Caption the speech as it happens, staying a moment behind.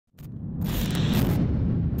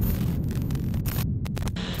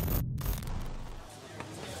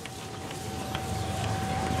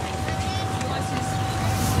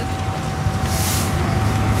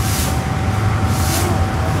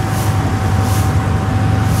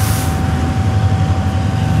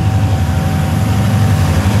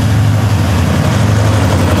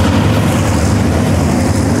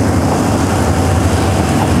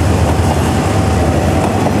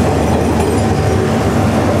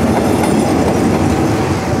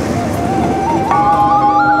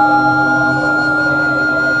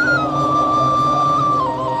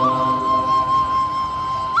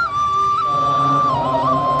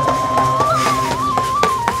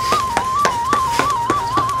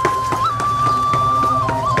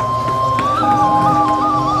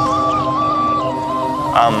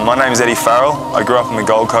My name is Farrell. I grew up on the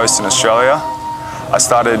Gold Coast in Australia. I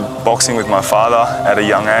started boxing with my father at a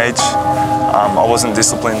young age. I wasn't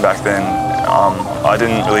disciplined back then. I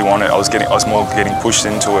didn't really want it. I was more getting pushed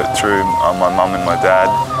into it through my mum and my dad.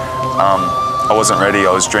 I wasn't ready.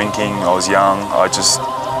 I was drinking. I was young. I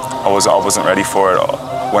wasn't ready for it.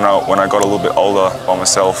 When I got a little bit older by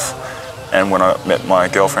myself, and when I met my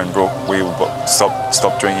girlfriend Brooke, we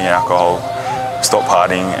stopped drinking alcohol, stopped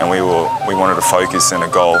partying, and we wanted to focus and a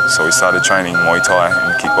goal. So we started training Muay Thai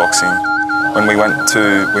and kickboxing. When we moved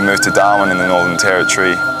to Darwin in the Northern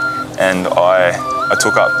Territory, and I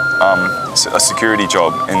took up a security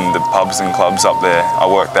job in the pubs and clubs up there. I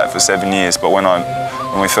worked that for 7 years, but when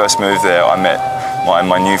we first moved there, I met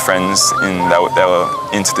my new friends. They were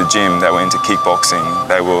into the gym. They were into kickboxing.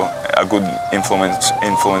 They were a good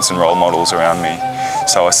influence and role models around me.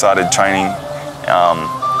 So I started training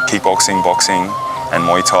kickboxing, boxing, and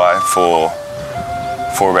Muay Thai for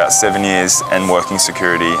about 7 years, and working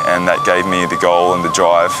security, and that gave me the goal and the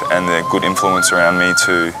drive and the good influence around me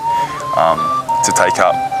to take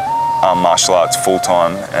up martial arts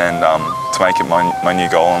full-time and to make it my new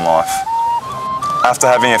goal in life. After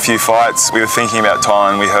having a few fights, we were thinking about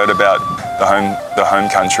Thailand. We heard about the home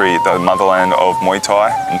country, the motherland of Muay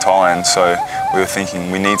Thai in Thailand. So we were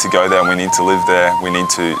thinking we need to go there, we need to live there, we need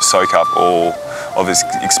to soak up all of this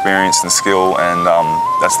experience and skill, and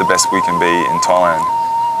that's the best we can be in Thailand.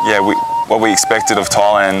 Yeah, what we expected of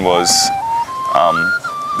Thailand was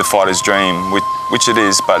the fighter's dream, which it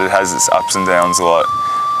is, but it has its ups and downs a lot.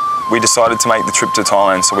 We decided to make the trip to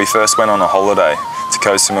Thailand, so we first went on a holiday to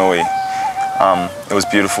Koh Samui. It was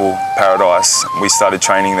beautiful, paradise. We started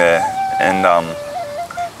training there, and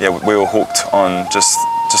yeah, we were hooked on just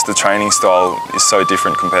the training style is so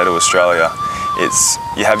different compared to Australia.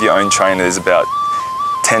 You have your own trainer. There's about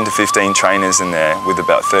 10 to 15 trainers in there with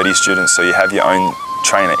about 30 students, so you have your own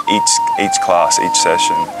trainer each class, each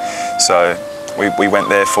session. So we went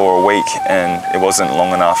there for a week, and it wasn't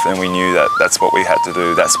long enough, and we knew that that's what we had to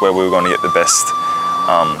do. That's where we were going to get the best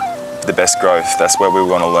growth. That's where we were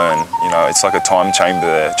going to learn. You know, it's like a time chamber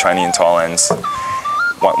there. Training in Thailand's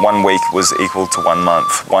 1 week was equal to 1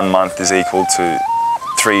 month. 1 month is equal to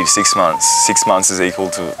 3 to 6 months. 6 months is equal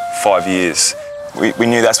to 5 years. We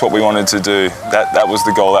knew that's what we wanted to do. That was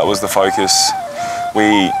the goal. That was the focus.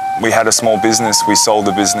 We had a small business. We sold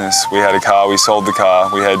the business. We had a car. We sold the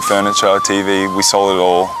car. We had furniture, TV. We sold it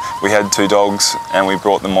all. We had 2 dogs, and we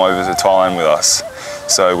brought them over to Thailand with us.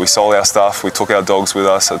 So we sold our stuff, we took our dogs with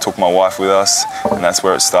us, I took my wife with us, and that's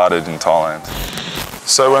where it started in Thailand.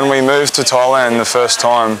 So when we moved to Thailand the first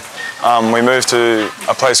time, we moved to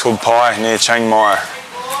a place called Pai near Chiang Mai,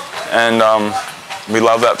 and we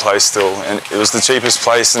love that place still. And it was the cheapest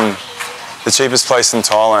place in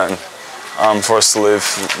Thailand for us to live.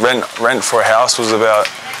 Rent for a house was about,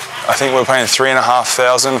 I think we were paying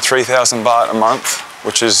 3,500 baht a month,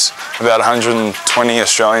 which is about 120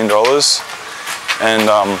 Australian dollars. And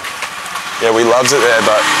yeah, we loved it there,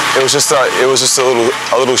 but it was just a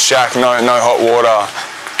little shack, no hot water,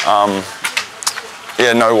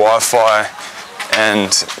 yeah, no Wi-Fi, and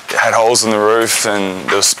it had holes in the roof, and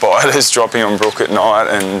there were spiders dropping on Brooke at night,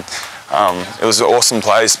 and it was an awesome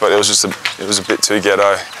place, but it was a bit too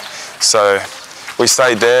ghetto. So we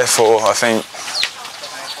stayed there for, I think,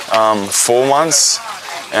 4 months,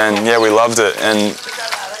 and yeah, we loved it. And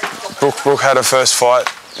Brooke had her first fight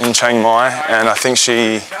in Chiang Mai, and I think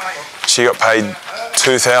she got paid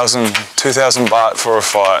 2,000 baht for a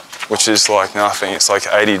fight, which is like nothing. It's like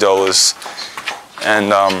 $80, and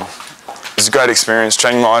it was a great experience.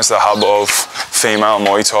 Chiang Mai is the hub of female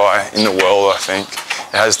Muay Thai in the world. I think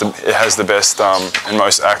it has the best and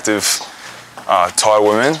most active Thai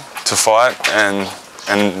women to fight, and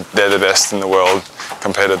they're the best in the world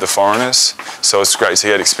compared to the foreigners. So it's great to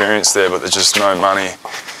get experience there, but there's just no money.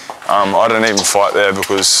 I don't even fight there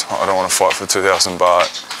because I don't want to fight for 2,000 baht.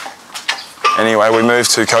 Anyway, we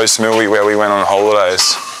moved to Koh Samui where we went on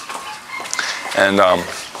holidays, and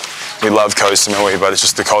we love Koh Samui, but it's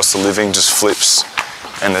just the cost of living just flips.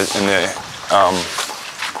 And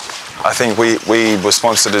I think we were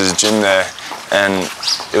sponsored as a gym there, and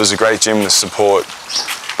it was a great gym with support,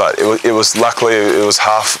 but it was luckily it was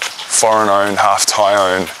half foreign owned, half Thai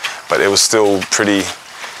owned, but it was still pretty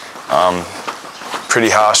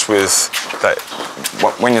harsh with that.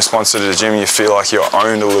 When you're sponsored at a gym, you feel like you're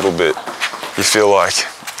owned a little bit. You feel like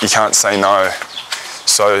you can't say no.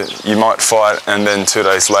 So you might fight, and then 2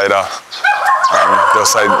 days later, they'll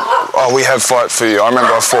say, "Oh, we have fight for you." I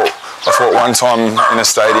remember I fought one time in a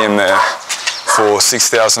stadium there for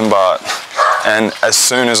 6,000 baht, and as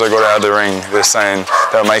soon as I got out of the ring,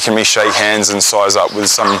 they were making me shake hands and size up with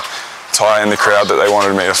some Thai in the crowd that they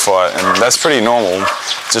wanted me to fight, and that's pretty normal.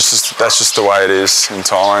 That's just the way it is in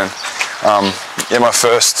Thailand. Yeah, my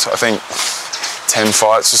first, I think, 10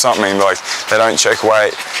 fights or something, like, they don't check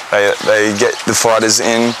weight. They get the fighters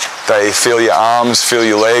in, they feel your arms, feel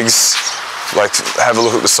your legs, like have a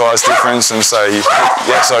look at the size difference and say,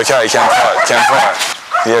 yes, okay, can fight.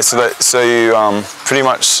 Yeah, so you pretty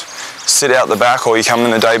much sit out the back, or you come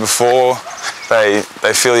in the day before. They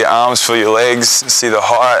feel your arms, feel your legs, see the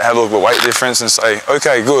height, have a look at the weight difference and say,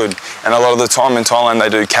 okay, good. And a lot of the time in Thailand they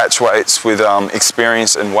do catch weights with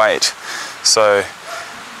experience and weight. So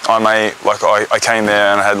I came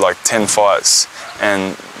there and I had like 10 fights,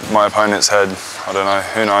 and my opponents had, I don't know,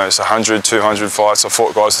 who knows, 100, 200 fights. I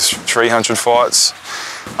fought guys with 300 fights.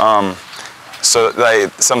 So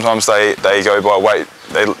sometimes they go by weight.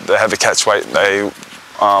 They have a catch weight. They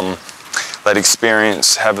let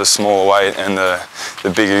experience have a smaller weight, and the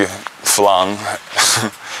bigger flung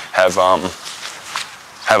have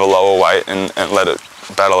a lower weight and let it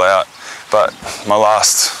battle out. But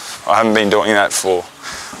I haven't been doing that for,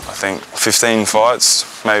 I think, 15 fights,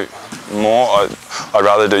 maybe more. I'd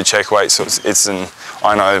rather do check weight, so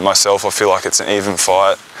I know myself, I feel like it's an even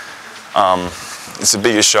fight. It's a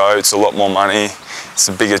bigger show, it's a lot more money, it's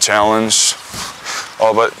a bigger challenge.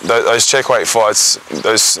 Oh, but those check weight fights,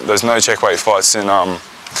 those no check weight fights in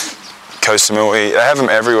Koh Samui, they have them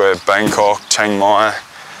everywhere, Bangkok, Chiang Mai.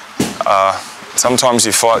 Sometimes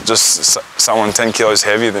you fight just someone 10 kilos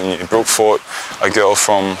heavier than you. Brooke fought a girl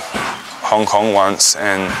from Hong Kong once,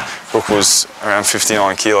 and Brooke was around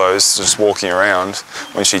 59 kilos just walking around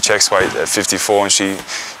when she checks weight at 54, and she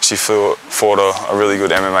fought a really good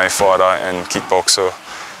MMA fighter and kickboxer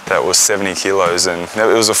that was 70 kilos, and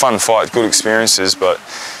it was a fun fight, good experiences, but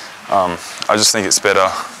I just think it's better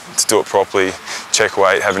to do it properly, check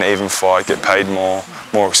weight, have an even fight, get paid more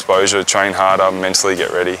exposure, train harder, mentally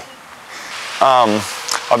get ready.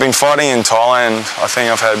 I've been fighting in Thailand. I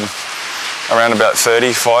think I've had around about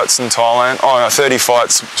 30 fights in Thailand. Oh no, 30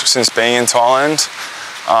 fights since being in Thailand.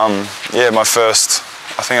 Yeah, I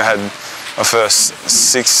think I had my first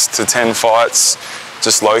 6 to 10 fights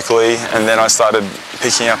just locally, and then I started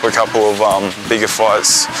picking up a couple of bigger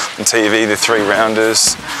fights on TV, the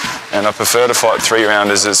 3-rounders, and I prefer to fight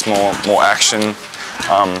 3-rounders. It's more action,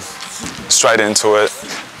 straight into it,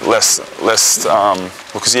 less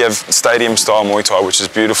because you have stadium style Muay Thai, which is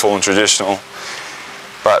beautiful and traditional,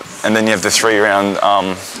 and then you have the 3-round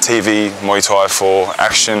TV Muay Thai for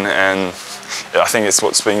action, and I think it's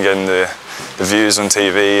what's been getting the views on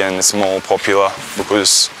TV, and it's more popular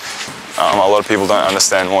because a lot of people don't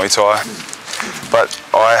understand Muay Thai. But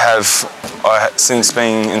since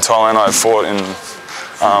being in Thailand, I've fought in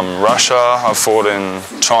Russia, I've fought in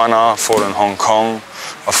China, I've fought in Hong Kong,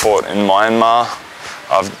 I've fought in Myanmar.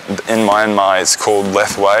 In Myanmar it's called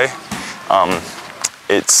Lethway.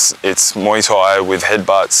 It's Muay Thai with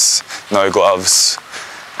headbutts, no gloves,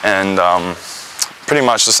 and pretty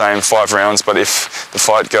much the same, 5 rounds, but if the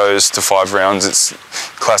fight goes to 5 rounds, it's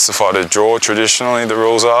classified a draw, traditionally the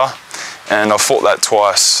rules are, and I've fought that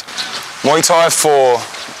twice. Muay Thai for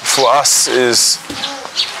us is,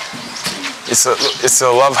 it's a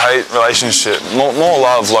love-hate relationship, more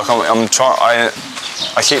love. Like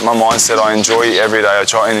I keep my mindset, I enjoy every day, I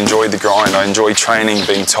try and enjoy the grind, I enjoy training,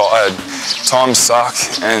 being tired. Times suck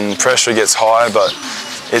and pressure gets high, but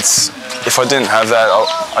if I didn't have that,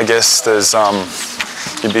 I guess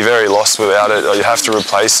you'd be very lost without it, or you have to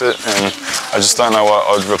replace it, and I just don't know what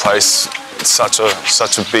I'd replace such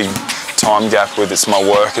a big time gap with. It's my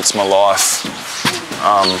work, it's my life.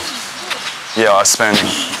 Yeah, I spend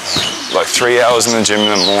like 3 hours in the gym in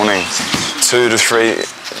the morning, 2 to 3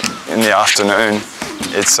 in the afternoon.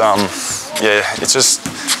 Yeah,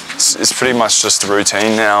 it's pretty much just a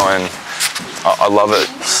routine now, and I love it.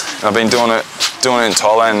 And I've been doing it in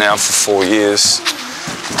Thailand now for 4 years,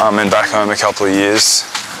 and back home a couple of years.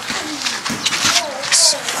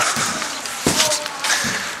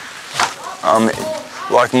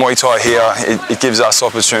 Like Muay Thai here, it gives us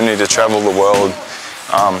opportunity to travel the world,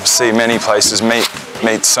 see many places,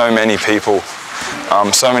 meet so many people,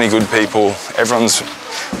 so many good people.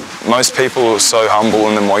 Most people are so humble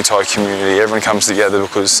in the Muay Thai community. Everyone comes together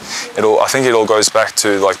because I think it all goes back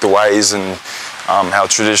to like the ways and how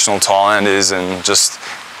traditional Thailand is, and just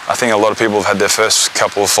I think a lot of people have had their first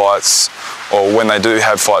couple of fights, or when they do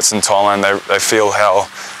have fights in Thailand, they feel how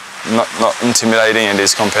not intimidating it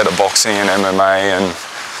is compared to boxing and MMA and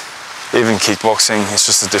even kickboxing. It's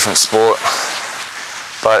just a different sport,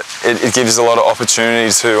 but it gives a lot of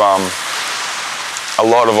opportunity to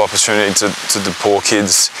the poor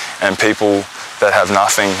kids and people that have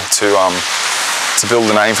nothing to build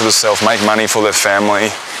a name for themselves, make money for their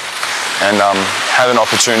family, and have an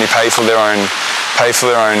opportunity, pay for their own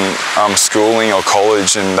schooling or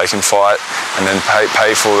college, and they can fight and then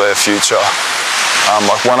pay for their future.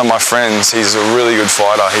 Like one of my friends, he's a really good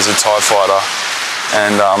fighter. He's a Thai fighter,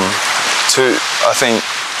 and I think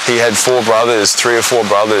he had 3 or 4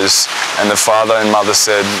 brothers, and the father and mother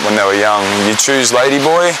said when they were young, you choose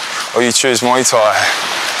Ladyboy or you choose Muay Thai.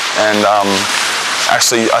 And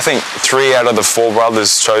actually, I think 3 out of the 4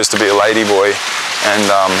 brothers chose to be a Ladyboy,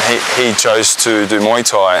 and he chose to do Muay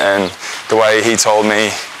Thai. And the way he told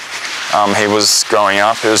me he was growing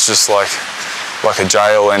up, it was just like a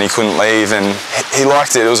jail, and he couldn't leave, and he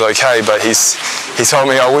liked it, it was okay, but he told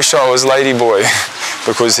me, I wish I was Ladyboy,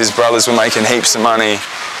 because his brothers were making heaps of money,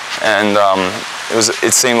 and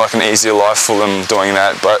it seemed like an easier life for them doing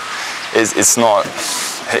that, but it's not.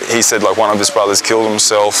 He said like one of his brothers killed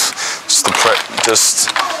himself, just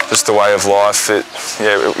the way of life.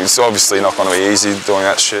 It's obviously not going to be easy doing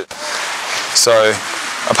that shit. So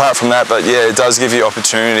apart from that, but yeah, it does give you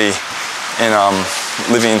opportunity in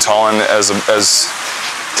living in Thailand as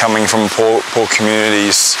coming from poor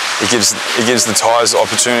communities. It gives the Thais the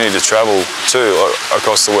opportunity to travel too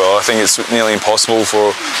across the world. I think it's nearly impossible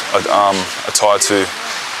for a Thai to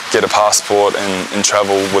get a passport and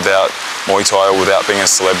travel without Muay Thai or without being a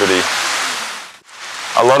celebrity.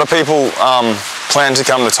 A lot of people plan to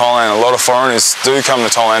come to Thailand. A lot of foreigners do come to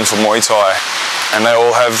Thailand for Muay Thai, and they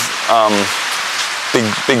all have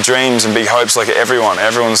big dreams and big hopes, like everyone.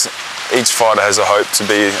 Each fighter has a hope to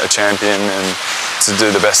be a champion and to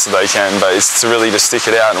do the best that they can, but it's really to stick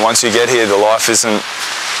it out. And once you get here, the life isn't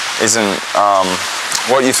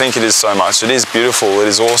what you think it is so much. It is beautiful, it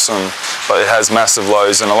is awesome, but it has massive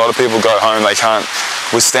lows, and a lot of people go home, they can't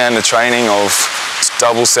withstand the training of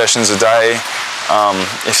double sessions a day.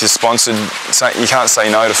 If you're sponsored, you can't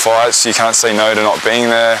say no to fights, you can't say no to not being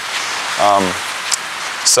there.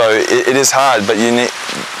 So it is hard, but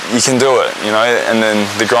you can do it, you know, and then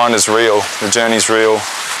the grind is real, the journey's real.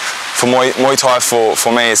 For Muay Thai,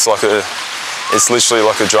 for me, it's literally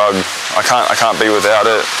like a drug. I can't be without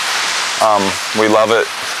it. We love it.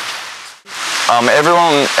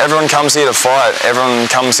 Everyone comes here to fight. Everyone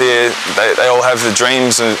comes here, they all have the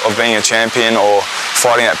dreams of being a champion or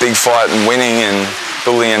fighting that big fight and winning and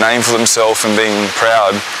building a name for themselves and being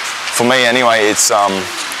proud. For me anyway, it's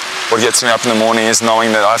what gets me up in the morning is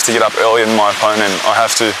knowing that I have to get up earlier than my opponent. I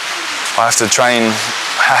have to train,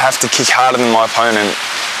 I have to kick harder than my opponent.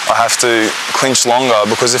 I have to clinch longer,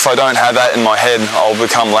 because if I don't have that in my head, I'll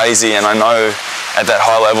become lazy, and I know at that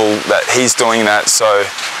high level that he's doing that. So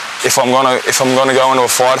if I'm gonna go into a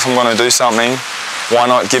fight, if I'm gonna do something, why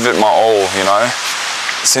not give it my all, you know?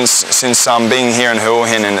 Since being here in Hua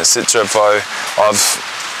Hin and at Sittrapho,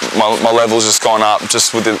 my level's just gone up,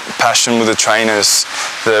 just with the passion with the trainers,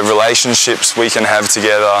 the relationships we can have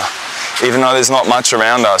together. Even though there's not much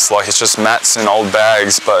around us, like it's just mats and old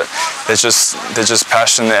bags, but there's just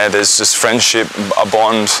passion there, there's just friendship, a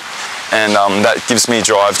bond, and that gives me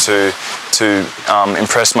drive to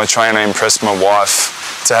impress my trainer, impress my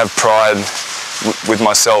wife, to have pride with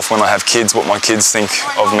myself when I have kids, what my kids think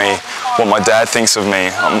of me, what my dad thinks of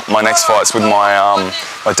me. My next fight's with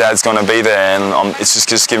my dad's going to be there, and it's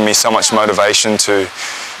just giving me so much motivation to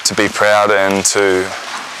be proud and to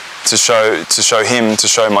show him, to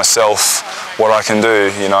show myself what I can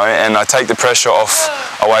do, you know. And I take the pressure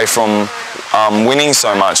away from winning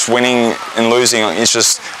so much. Winning and losing is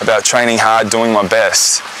just about training hard, doing my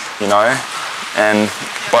best, you know. And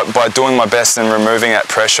by doing my best and removing that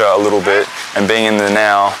pressure a little bit and being in the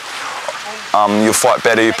now, you'll fight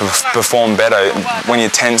better, you perform better. When you're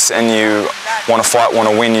tense and you want to fight, want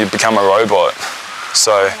to win, you become a robot.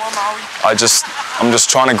 So I'm just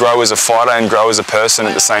trying to grow as a fighter and grow as a person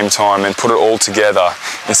at the same time, and put it all together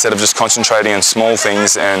instead of just concentrating on small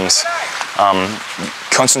things, and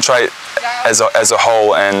concentrate as a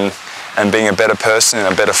whole and being a better person and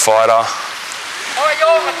a better fighter.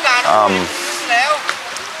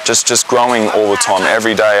 Just growing all the time,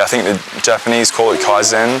 every day. I think the Japanese call it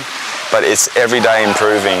Kaizen, but it's every day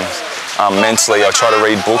improving. Mentally, I try to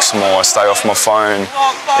read books more, I stay off my phone.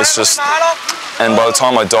 It's just, and by the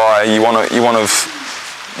time I die, you want to,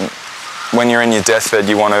 when you're in your deathbed,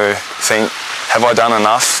 you want to think, have I done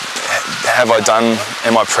enough?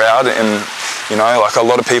 Am I proud? And, you know, like a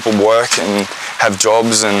lot of people work and have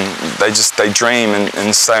jobs, and they dream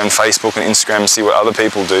and stay on Facebook and Instagram and see what other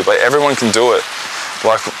people do, but everyone can do it.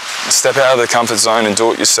 Like, step out of the comfort zone and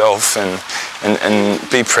do it yourself, and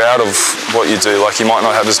be proud of what you do. Like, you might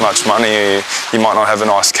not have as much money, you might not have a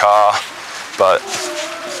nice car, but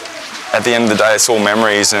at the end of the day, it's all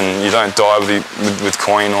memories, and you don't die with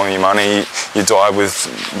coin or your money. You die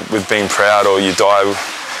with being proud, or you die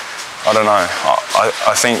I don't know.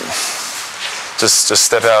 I think just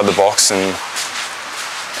step out of the box and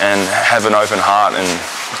have an open heart and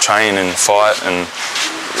train and fight, and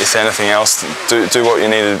if anything else, do what you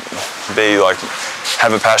need to be. Like,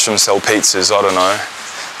 have a passion, sell pizzas. I don't know.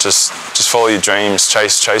 Just follow your dreams,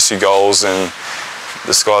 chase your goals, and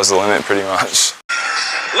the sky's the limit, pretty much.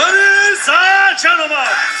 Ladies and gentlemen,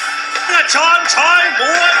 the Chai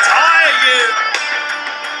Muay Thai.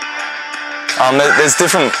 There's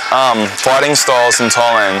different fighting styles in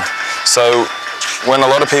Thailand. So when a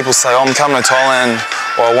lot of people say, oh, I'm coming to Thailand,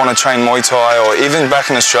 or I want to train Muay Thai, or even back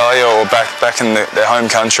in Australia or back in their home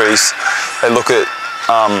countries, they look at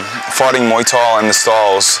fighting Muay Thai and the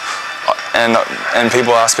styles, and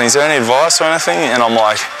people ask me, is there any advice or anything? And I'm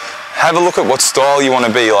like, have a look at what style you want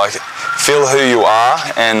to be. Like, feel who you are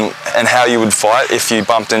and how you would fight if you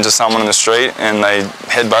bumped into someone in the street and they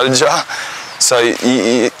headbutted you. So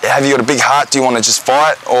have you got a big heart? Do you want to just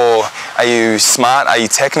fight, or are you smart? Are you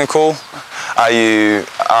technical? Are you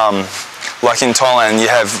like in Thailand?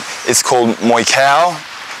 It's called Muay Khao.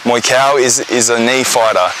 Muay Khao is a knee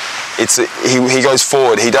fighter. He goes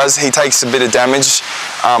forward. He takes a bit of damage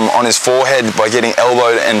on his forehead by getting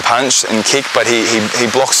elbowed and punched and kicked, but he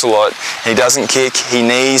blocks a lot. He doesn't kick. He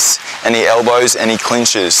knees and he elbows and he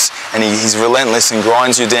clinches, and he's relentless and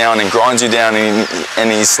grinds you down and grinds you down,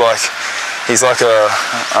 and he's like a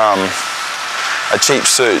cheap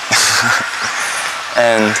suit.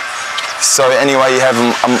 And so anyway, you have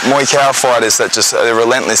Muay Khao fighters that they're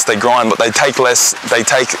relentless, they grind, but they take less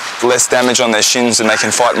damage on their shins and they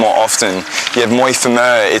can fight more often. You have Muay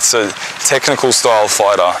Thai, it's a technical style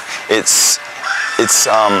fighter.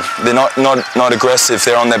 They're not aggressive,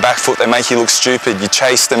 they're on their back foot, they make you look stupid, you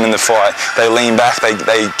chase them in the fight, they lean back,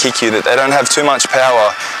 they kick you, they don't have too much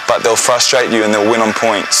power, but they'll frustrate you and they'll win on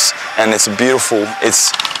points. And it's a beautiful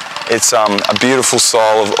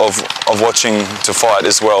style of watching to fight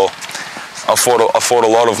as well. I fought a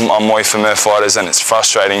lot of Muay Thai fighters, and it's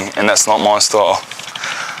frustrating, and that's not my style.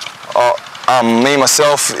 Me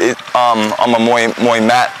myself, I'm a Muay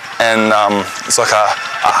mat, and it's like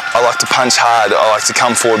I like to punch hard. I like to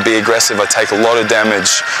come forward, be aggressive. I take a lot of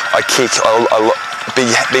damage. I kick,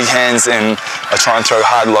 big hands, and I try and throw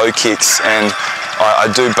hard low kicks, and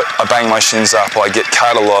I bang my shins up. I get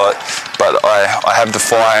cut a lot, but I have the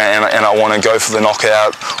fire, and I want to go for the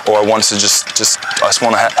knockout, or I want to just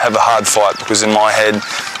want to have a hard fight, because in my head,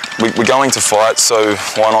 we're going to fight, so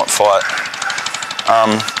why not fight?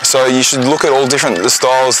 So you should look at all the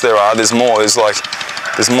styles there are. There's more.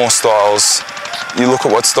 There's more styles. You look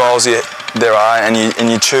at what styles there are, and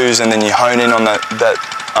you choose, and then you hone in on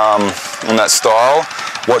that style.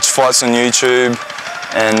 Watch fights on YouTube.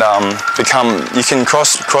 And you can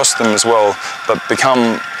cross them as well, but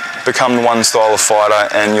become one style of fighter,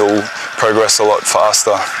 and you'll progress a lot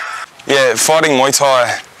faster. Yeah, fighting Muay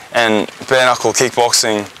Thai and bare knuckle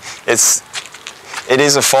kickboxing, it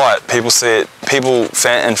is a fight. People see it.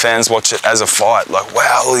 And fans watch it as a fight. Like,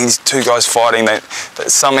 wow, these two guys fighting.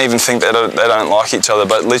 Some even think they don't like each other,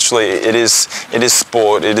 but literally, it is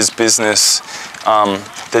sport. It is business.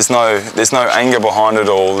 There's no anger behind it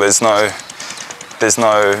all. There's no,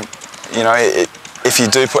 you know, if you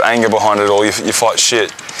do put anger behind it all, you fight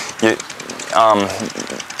shit.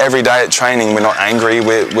 Every day at training, we're not angry,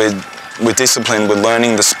 we're disciplined, we're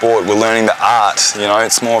learning the sport, we're learning the art, you know,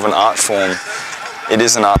 it's more of an art form. It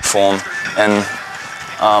is an art form, and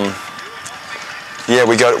yeah,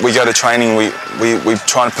 we go to training, we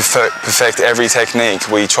try to perfect every technique.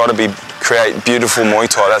 We try to create beautiful Muay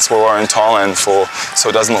Thai. That's what we're in Thailand for, so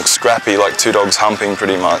it doesn't look scrappy like two dogs humping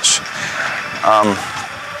pretty much.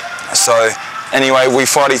 So anyway, we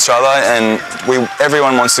fight each other, and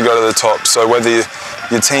everyone wants to go to the top. So whether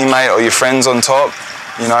your teammate or your friend's on top,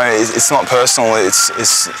 you know, it's not personal. It's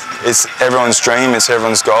everyone's dream. It's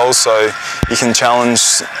everyone's goal. So you can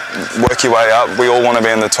challenge, work your way up. We all want to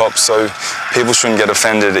be in the top. So people shouldn't get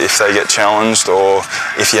offended if they get challenged, or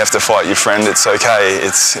if you have to fight your friend. It's okay.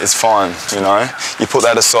 It's fine. You know, you put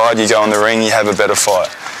that aside. You go in the ring. You have a better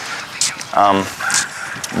fight.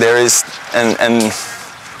 There is, and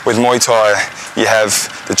with Muay Thai, you have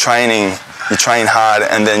the training, you train hard,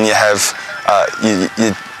 and then you have,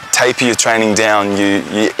 you taper your training down, you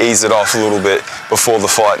ease it off a little bit before the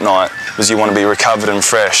fight night, because you want to be recovered and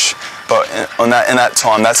fresh. But in that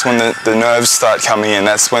time, that's when the nerves start coming in,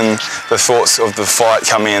 that's when the thoughts of the fight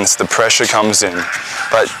come in, the pressure comes in.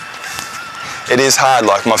 But it is hard.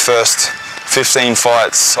 Like my first 15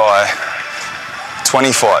 fights,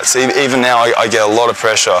 20 fights. Even now, I get a lot of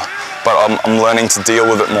pressure, but I'm learning to deal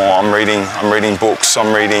with it more. I'm reading books.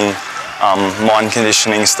 I'm reading mind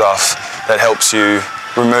conditioning stuff that helps you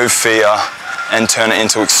remove fear and turn it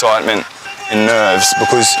into excitement and nerves,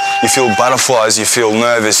 because you feel butterflies, you feel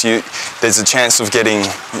nervous, there's a chance of getting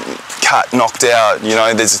cut, knocked out, you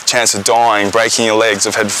know, there's a chance of dying, breaking your legs.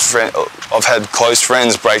 I've had close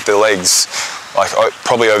friends break their legs, like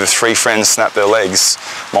probably over 3 friends snap their legs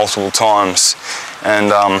multiple times.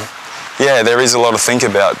 And yeah, there is a lot to think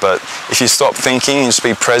about, but if you stop thinking and just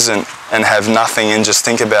be present and have nothing and just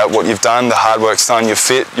think about what you've done, the hard work's done, you're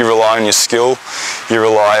fit, you rely on your skill, you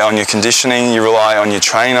rely on your conditioning, you rely on your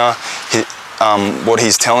trainer, what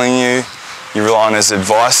he's telling you, you rely on his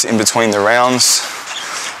advice in between the rounds,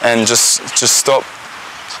 and just stop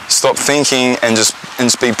thinking and just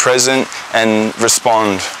be present and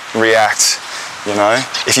respond, react. You know,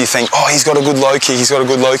 if you think, oh, he's got a good low kick,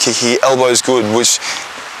 he elbows good, which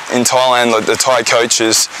in Thailand, like the Thai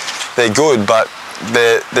coaches, they're good, but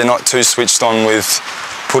they're not too switched on with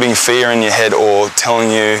putting fear in your head or telling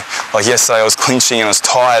you, like yesterday I was clinching and I was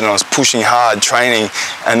tired and I was pushing hard, training,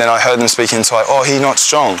 and then I heard them speak in Thai, oh, he's not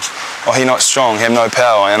strong, he have no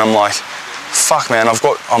power, and I'm like, fuck man, I'm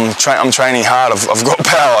training hard, I've got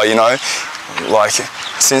power, you know. Like,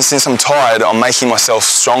 since I'm tired, I'm making myself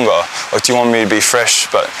stronger. Like, do you want me to be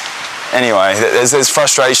fresh? But anyway, there's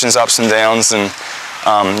frustrations, ups and downs, and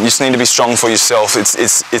you just need to be strong for yourself.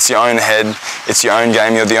 It's your own head, it's your own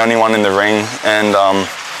game. You're the only one in the ring, and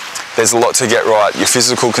there's a lot to get right. Your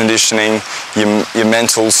physical conditioning, your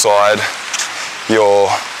mental side, your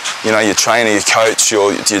trainer, your coach,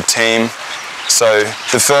 your team. So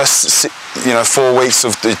the first 4 weeks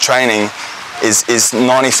of the training is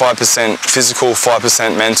 95% physical,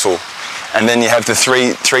 5% mental. And then you have the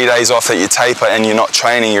three days off that you taper and you're not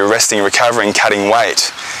training, you're resting, recovering, cutting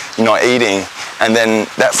weight, you're not eating. And then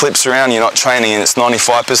that flips around, you're not training, and it's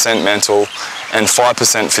 95% mental and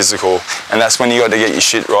 5% physical. And that's when you got to get your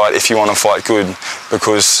shit right if you want to fight good,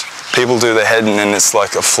 because people do their head and then it's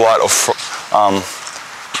like a flight or fight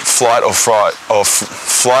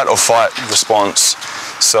response.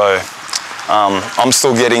 So I'm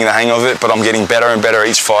still getting the hang of it, but I'm getting better and better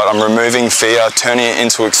each fight. I'm removing fear, turning it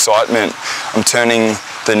into excitement. I'm turning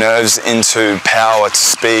the nerves into power, to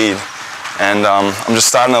speed. And I'm just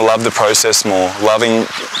starting to love the process more,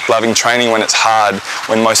 loving training when it's hard,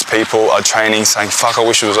 when most people are training saying, fuck, I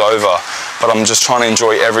wish it was over. But I'm just trying to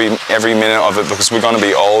enjoy every minute of it, because we're going to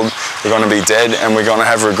be old, we're going to be dead, and we're going to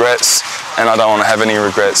have regrets, and I don't want to have any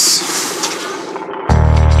regrets.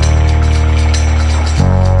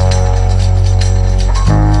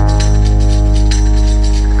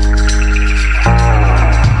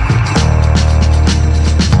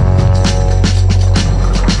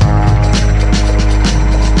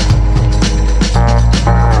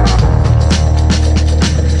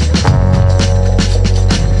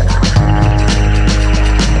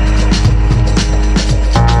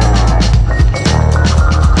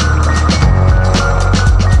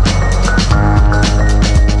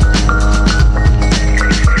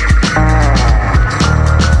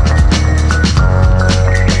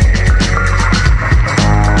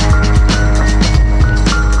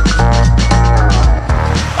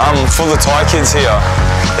 For the Thai kids here,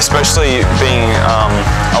 especially being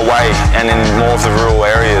away and in more of the rural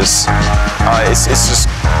areas,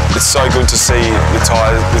 it's so good to see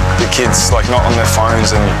the kids like not on their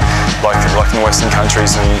phones and like in the Western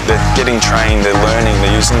countries, and they're getting trained, they're learning,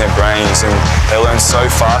 they're using their brains, and they learn so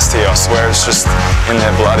fast here. I swear it's just in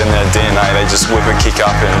their blood, in their DNA. They just whip a kick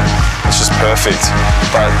up and it's just perfect.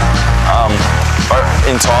 But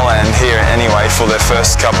in Thailand here anyway, for their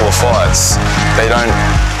first couple of fights,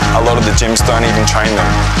 a lot of the gyms don't even train them.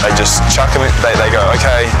 They just chuck them, they go,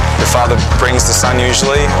 okay, the father brings the son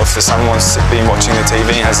usually, or if the son wants to be watching the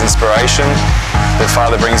TV and has inspiration, the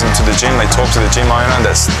father brings him to the gym, they talk to the gym owner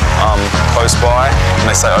that's close by,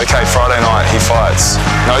 and they say, okay, Friday night he fights.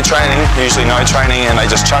 No training, usually no training, and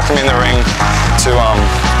they just chuck him in the ring to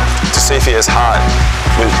see if he has heart.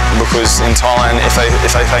 Because in Thailand, if they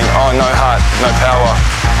think, oh, no heart, no power,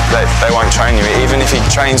 they won't train you. Even if he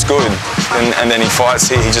trains good and then he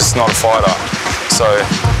fights here, he's just not a fighter. So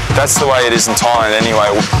that's the way it is in Thailand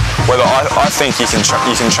anyway. Whether I think you can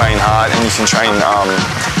train hard and you can train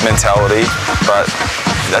mentality, but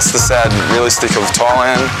that's the sad realistic of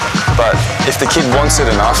Thailand. But if the kid wants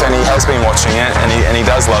it enough, and he has been watching it and he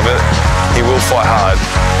does love it, he will fight hard.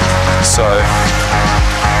 So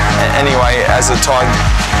anyway, as a Thai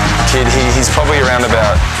kid, he's probably around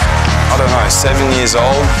about, I don't know, 7 years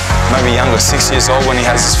old, maybe younger, 6 years old when he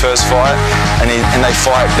has his first fight, and they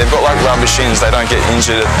fight. They've got like rubber shins. They don't get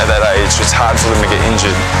injured at that age. It's hard for them to get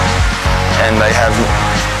injured, and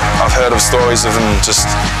I've heard of stories of them just,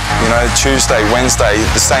 Tuesday, Wednesday,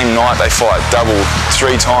 the same night they fight double,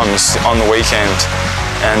 3 times on the weekend.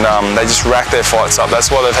 and they just rack their fights up. That's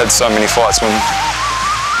why they've had so many fights.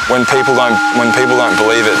 When people don't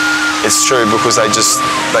believe it, it's true, because they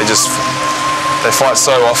fight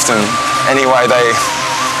so often. Anyway,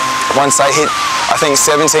 once they hit, I think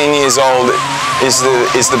 17 years old is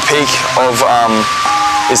the peak of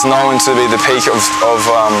is known to be the peak of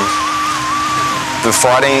the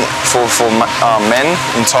fighting for men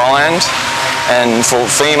in Thailand. And for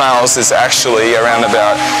females, it's actually around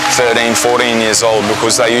about 13, 14 years old,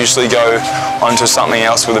 because they usually go onto something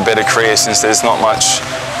else with a better career, since there's not much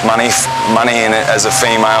money in it as a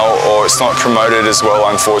female, or it's not promoted as well,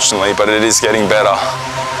 unfortunately, but it is getting better.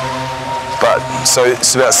 But so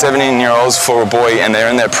it's about 17-year-olds for a boy, and they're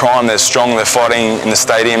in their prime, they're strong, they're fighting in the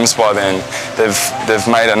stadiums by then. They've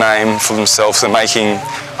made a name for themselves. They're making,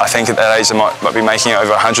 I think at that age they might be making over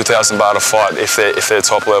 100,000 baht a fight if they're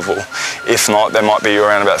top level. If not, they might be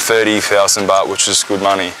around about 30,000 baht, which is good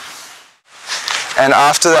money. And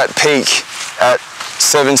after that peak at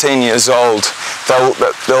 17 years old,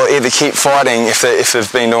 they'll either keep fighting if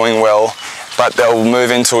they've been doing well, but they'll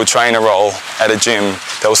move into a trainer role at a gym.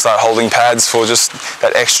 They'll start holding pads for just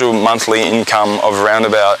that extra monthly income of around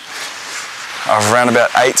about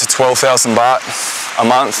 8 to 12,000 baht a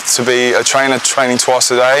month to be a trainer, training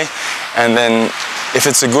twice a day. And then if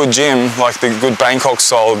it's a good gym, like the good Bangkok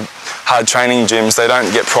style hard training gyms, they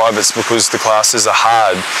don't get privates because the classes are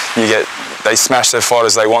hard. They smash their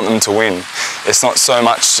fighters, they want them to win. It's not so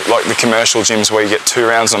much like the commercial gyms where you get 2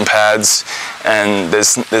 rounds on pads and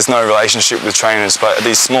there's no relationship with trainers. But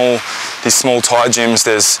these small Thai gyms,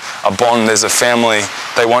 there's a bond, there's a family.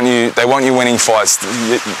 They want you winning fights.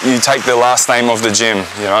 You take the last name of the gym,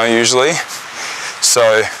 usually.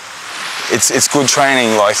 So it's good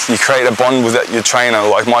training. Like, you create a bond with your trainer.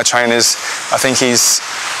 Like, my trainer's, I think he's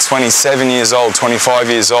 27 years old, 25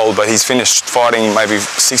 years old, but he's finished fighting maybe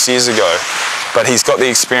 6 years ago. But he's got the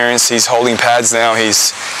experience, he's holding pads now,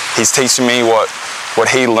 he's teaching me what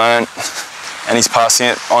he learnt, and he's passing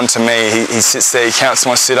it on to me. He sits there, he counts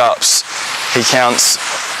my sit-ups, he counts,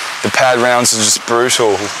 the pad rounds are just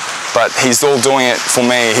brutal. But he's all doing it for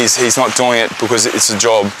me. He's not doing it because it's a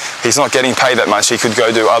job. He's not getting paid that much. He could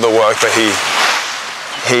go do other work, but he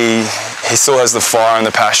still has the fire and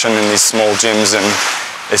the passion in these small gyms, and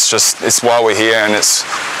it's why we're here, and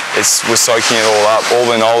we're soaking it all up, all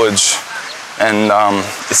the knowledge, and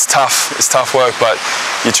it's tough. It's tough work, but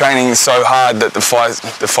you're training so hard that the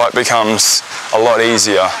fight becomes a lot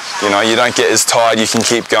easier. You don't get as tired. You can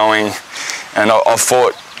keep going, and I've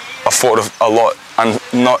fought a lot. I'm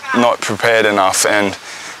not prepared enough, and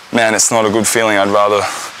man, it's not a good feeling. I'd rather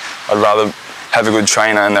have a good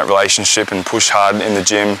trainer in that relationship and push hard in the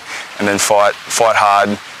gym, and then fight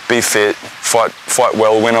hard, be fit, fight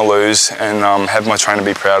well, win or lose, and have my trainer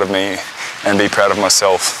be proud of me and be proud of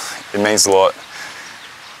myself. It means a lot.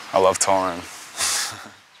 I love Thailand.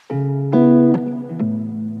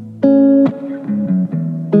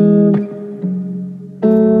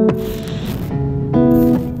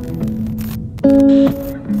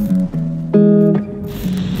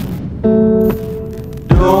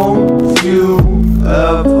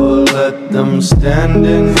 Them stand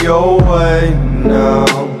in your way now.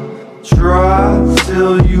 Try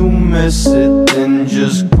till you miss it, then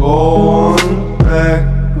just go on back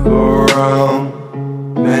around.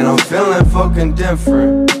 Man, I'm feeling fucking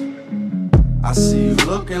different. I see you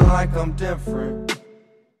looking like I'm different.